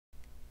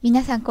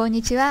皆さんこん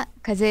にちは、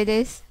かずえ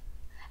です。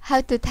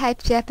How to type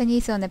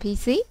Japanese on a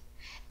PC?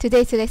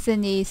 Today's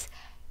lesson is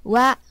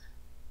wa,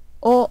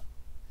 o,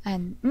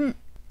 and n.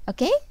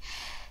 Okay?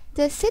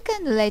 The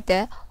second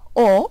letter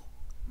o,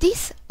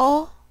 this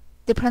o,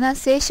 the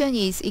pronunciation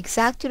is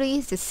exactly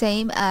the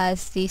same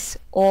as this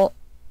o,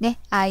 ね、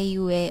あい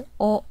うえ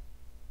お。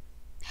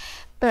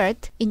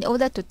But in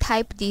order to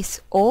type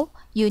this o,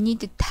 you need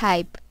to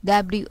type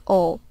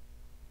wo.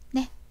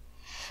 ね。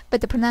But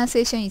the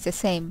pronunciation is the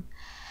same.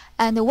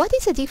 And what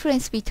is the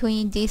difference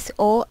between this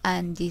O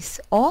and this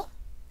O?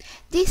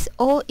 This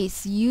O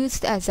is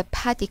used as a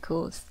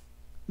particles,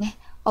 ね、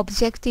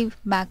objective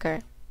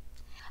marker.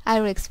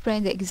 I will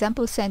explain the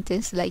example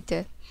sentence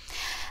later.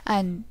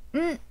 And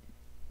n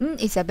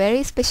is a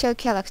very special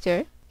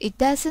character. It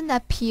doesn't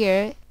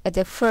appear at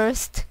the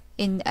first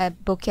in a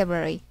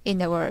vocabulary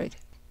in a word.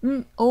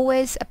 N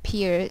always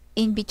appears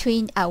in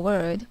between a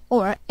word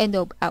or end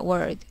of a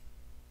word.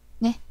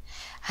 ね。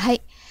は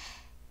い。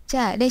じ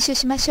ゃあ練習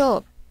しましょ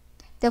う。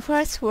The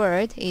first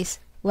word is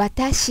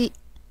私、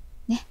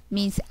ね、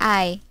means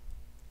I.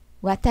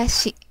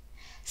 私。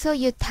So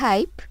you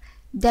type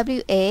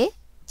W-A-T-A-S-H-I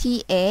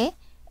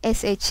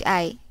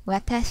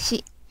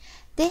私。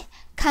で、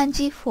漢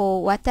字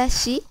for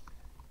私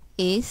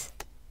is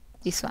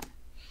this one.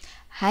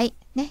 はい。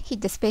ね、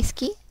hit the space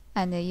key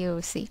and you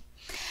will see.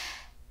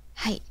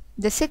 はい。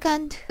The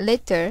second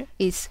letter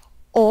is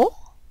O.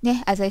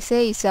 ね、as I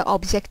say, it's an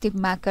objective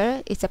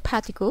marker. It's a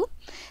particle.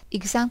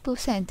 Example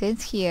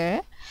sentence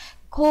here.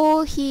 コ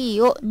ーヒ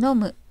ーを飲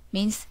む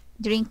means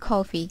drink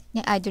coffee.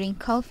 ね、I drink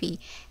coffee.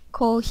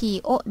 コー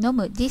ヒーを飲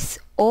む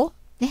this を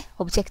ね、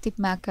objective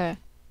marker.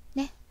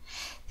 ね。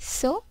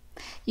So,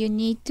 you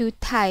need to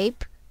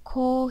type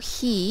コー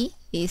ヒ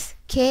ー is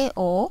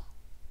K-O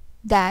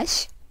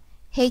dash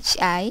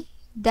H-I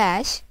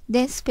dash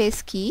then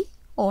space key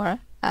or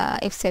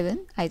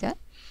F7 either.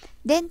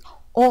 Then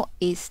O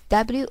is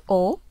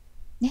W-O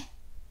ね。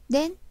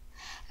Then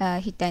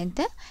hit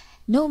enter.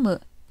 飲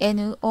む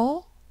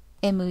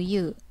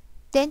N-O-M-U.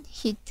 Then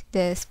hit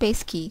the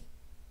space key.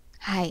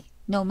 はい。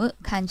飲む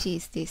漢字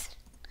is this.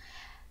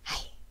 は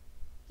い。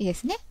いいで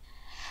すね。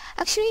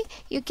Actually,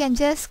 you can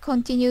just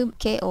continue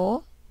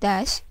K-O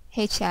dash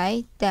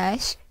H-I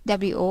dash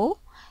W-O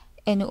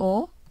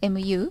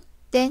N-O-M-U.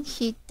 Then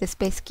hit the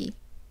space key.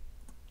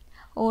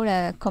 Or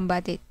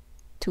convert it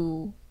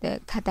to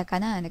the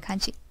katakana and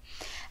kanji.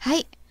 は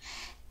い。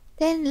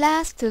Then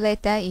last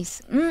letter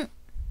is ん。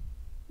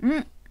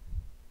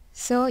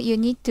So you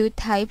need to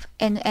type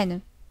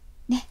NN.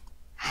 ね。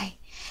はい。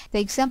The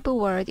example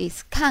word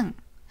is can.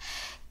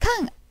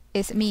 Can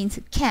is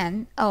means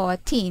can or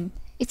tin.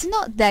 It's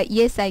not that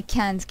yes I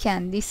can't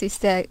can. This is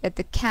the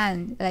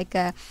can like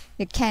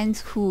the canned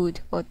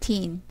food or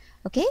tin.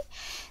 Okay?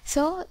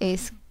 So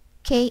it's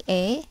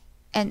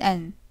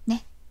K-A-N-N.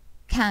 ね。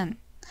can.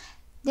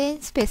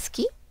 Then space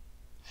key.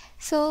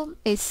 So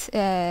it's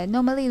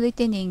normally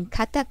written in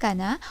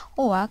katakana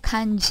or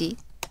kanji.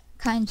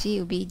 Kanji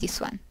will be this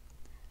one.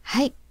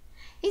 はい。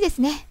いいで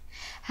すね。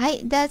は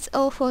い。That's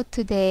all for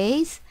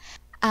today's.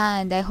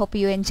 And I hope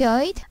you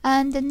enjoyed.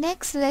 And the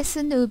next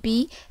lesson will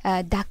be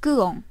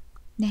濁音。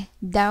ね。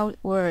dull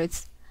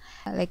words.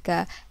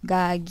 Like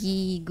が、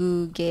ぎ、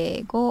ぐ、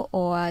げ、ご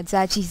or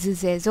ざじず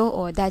ぜぞ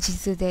or だじ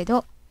ずぜ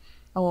ど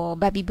or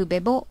ばびぶべ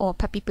ぼ or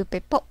パピプ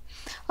ペポ。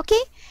OK?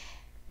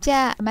 じ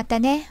ゃあまた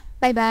ね。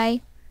バイバ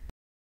イ。